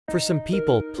For some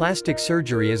people, plastic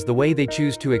surgery is the way they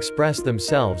choose to express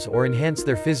themselves or enhance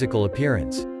their physical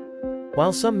appearance.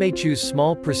 While some may choose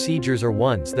small procedures or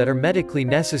ones that are medically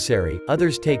necessary,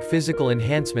 others take physical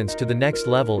enhancements to the next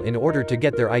level in order to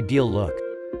get their ideal look.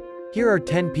 Here are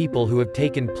 10 people who have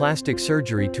taken plastic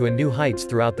surgery to a new heights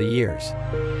throughout the years.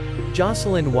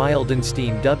 Jocelyn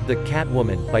Wildenstein, dubbed the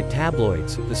Catwoman by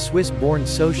tabloids, the Swiss-born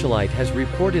socialite has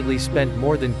reportedly spent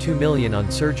more than $2 million on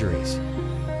surgeries.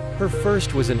 Her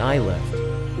first was an eye lift.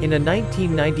 In a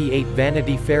 1998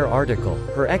 Vanity Fair article,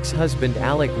 her ex-husband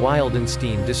Alec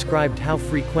Wildenstein described how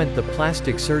frequent the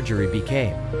plastic surgery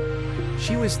became.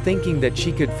 She was thinking that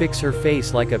she could fix her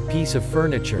face like a piece of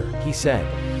furniture, he said.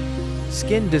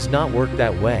 Skin does not work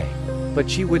that way. But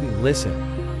she wouldn't listen.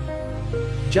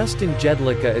 Justin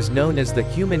Jedlica is known as the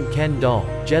human Ken doll.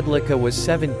 Jedlica was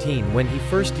 17 when he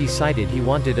first decided he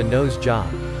wanted a nose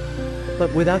job.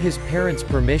 But without his parents'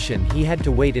 permission he had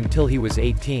to wait until he was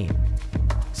 18.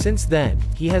 Since then,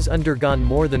 he has undergone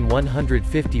more than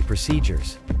 150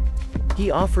 procedures.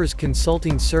 He offers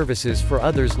consulting services for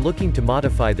others looking to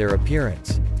modify their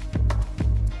appearance.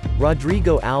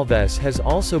 Rodrigo Alves has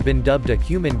also been dubbed a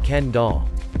human Ken doll.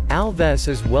 Alves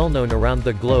is well known around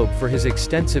the globe for his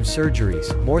extensive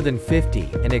surgeries, more than 50,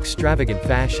 and extravagant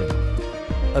fashion.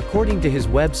 According to his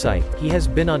website, he has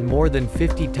been on more than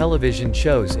 50 television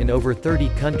shows in over 30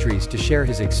 countries to share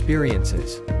his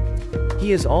experiences.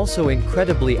 He is also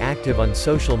incredibly active on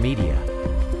social media.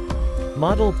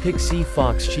 Model Pixee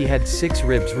Fox, she had 6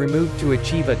 ribs removed to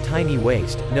achieve a tiny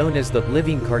waist, known as the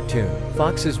living cartoon.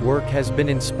 Fox's work has been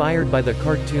inspired by the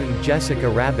cartoon Jessica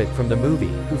Rabbit from the movie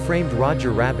Who Framed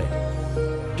Roger Rabbit.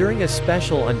 During a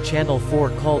special on Channel 4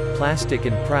 called Plastic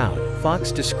and Proud,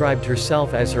 Fox described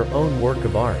herself as her own work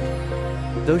of art.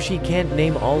 Though she can't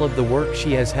name all of the work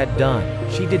she has had done,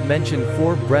 she did mention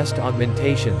 4 breast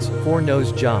augmentations, 4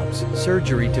 nose jobs,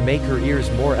 surgery to make her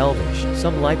ears more elvish,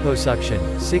 some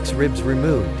liposuction, 6 ribs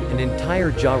removed, an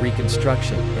entire jaw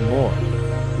reconstruction, and more.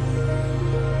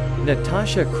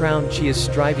 Natasha Crown, she is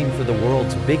striving for the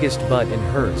world's biggest butt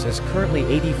and hers is currently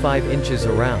 85 inches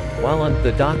around, while on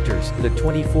The Doctors, the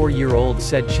 24-year-old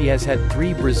said she has had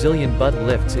 3 Brazilian butt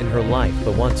lifts in her life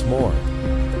but wants more.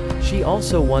 She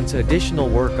also wants additional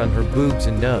work on her boobs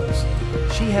and nose.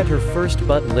 She had her first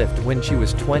butt lift when she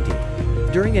was 20.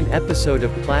 During an episode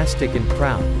of Plastic and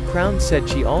Proud, Crown said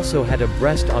she also had a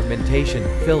breast augmentation,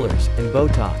 fillers, and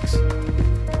Botox.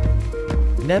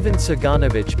 Neven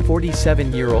Ciganovic,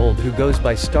 47-year-old who goes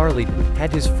by Starlet,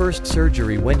 had his first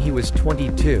surgery when he was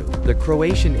 22. The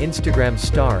Croatian Instagram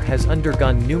star has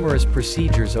undergone numerous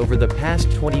procedures over the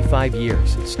past 25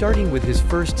 years, starting with his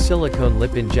first silicone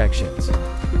lip injections.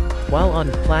 While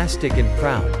on Plastic and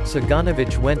Proud,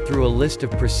 Ciganovic went through a list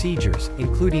of procedures,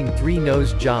 including 3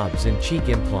 nose jobs and cheek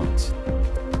implants.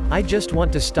 "I just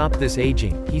want to stop this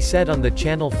aging," he said on the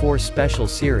Channel 4 special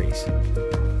series.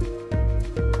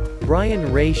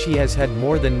 Bryan Ray, she has had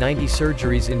more than 90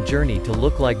 surgeries in journey to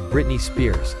look like Britney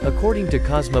Spears. According to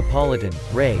Cosmopolitan,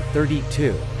 Ray,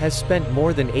 32, has spent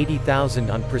more than $80,000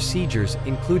 on procedures,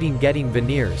 including getting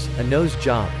veneers, a nose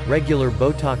job, regular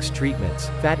Botox treatments,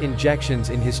 fat injections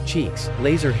in his cheeks,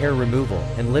 laser hair removal,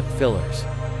 and lip fillers.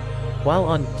 While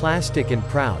on Plastic and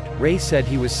Proud, Ray said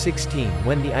he was 16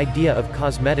 when the idea of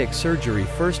cosmetic surgery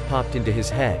first popped into his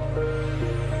head.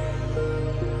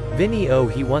 Vinny Ohh,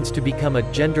 he wants to become a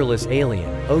genderless alien.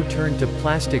 Ohh turned to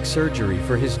plastic surgery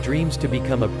for his dreams to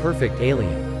become a perfect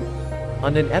alien.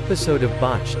 On an episode of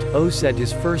Botched, Ohh said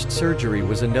his first surgery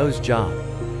was a nose job.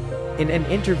 In an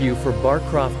interview for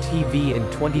Barcroft TV in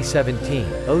 2017,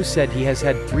 Ohh said he has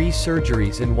had 3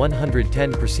 surgeries and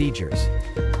 110 procedures.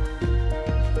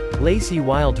 Lacey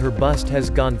Wildd, her bust has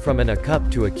gone from an A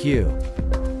cup to a Q.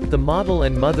 The model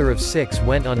and mother of 6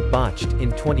 went on Botched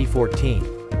in 2014.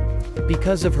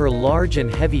 Because of her large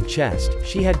and heavy chest,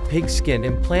 she had pigskin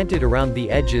implanted around the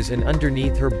edges and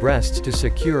underneath her breasts to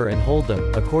secure and hold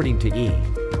them, according to E!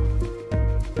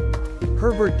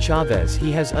 Herbert Chavez,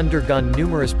 he has undergone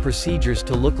numerous procedures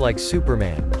to look like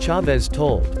Superman. Chavez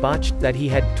told Botched that he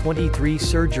had 23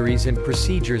 surgeries and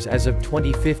procedures as of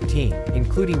 2015,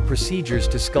 including procedures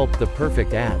to sculpt the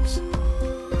perfect abs.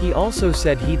 He also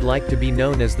said he'd like to be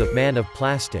known as the man of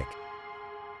plastic.